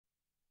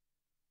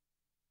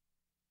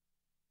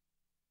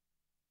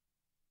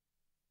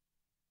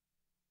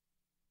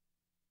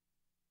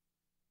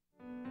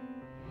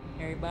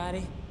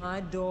everybody. My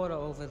daughter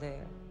over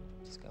there.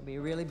 She's gonna be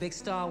a really big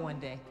star one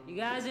day. You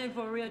guys in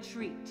for a real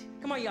treat.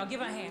 Come on, y'all,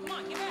 give her a hand. Come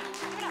on, give it up.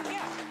 Give it up, give it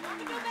up. Y'all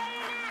can do better than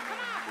that. Come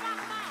on, come on,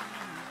 come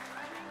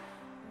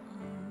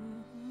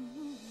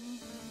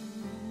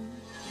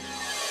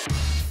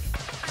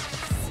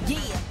on.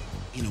 Yeah.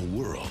 In a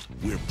world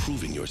where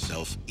proving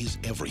yourself is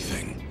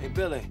everything. Hey,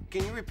 Billy,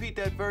 can you repeat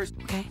that verse?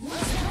 Okay.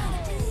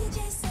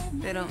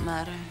 They don't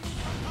matter.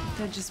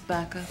 They're just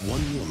backup.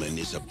 One woman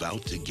is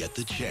about to get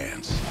the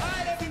chance. All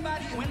right,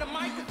 everybody, when the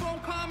microphone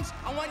comes,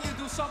 I want you to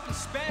do something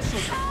special.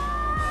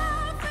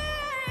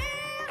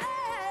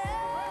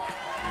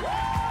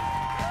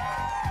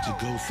 To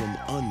go from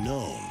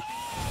unknown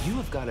You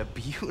have got a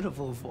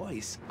beautiful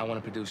voice. I want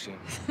to produce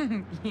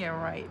you. Yeah,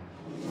 right.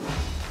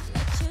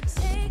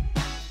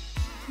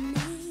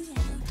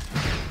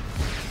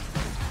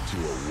 to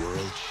a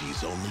world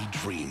she's only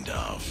dreamed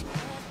of.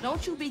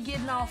 Don't you be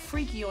getting all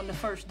freaky on the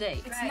first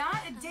date. It's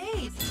not a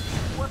date.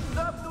 What's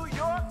up, New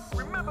York?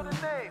 Remember the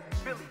name,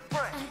 Billy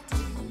Frank.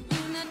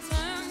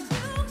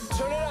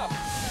 Turn it up.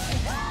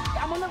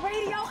 I'm on the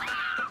radio.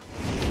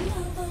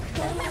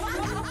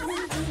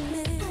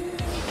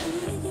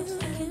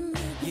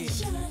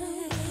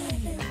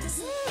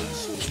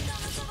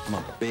 I'm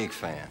a big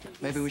fan.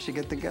 Maybe we should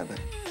get together.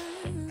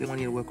 They want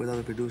you to work with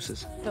other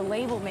producers. The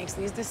label makes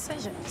these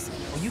decisions.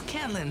 Well, you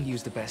can't let them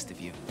use the best of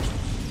you.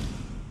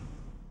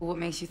 What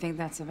makes you think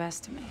that's the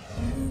best of me?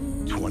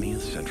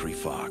 20th Century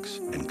Fox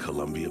and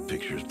Columbia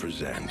Pictures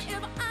present.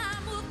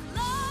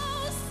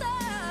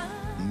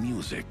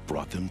 Music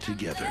brought them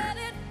together.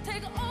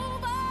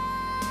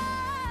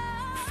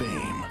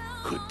 Fame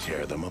could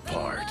tear them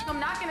apart. I'm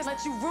not gonna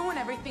let you ruin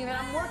everything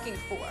that I'm working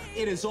for.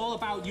 It is all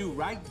about you,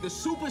 right? The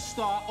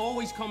superstar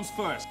always comes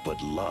first.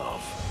 But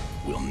love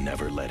will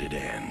never let it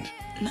end.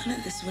 None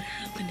of this would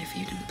happen if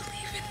you didn't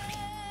believe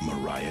in me.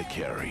 Mariah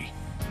Carey.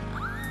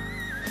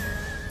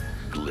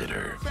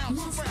 Glitter.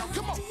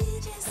 Come on.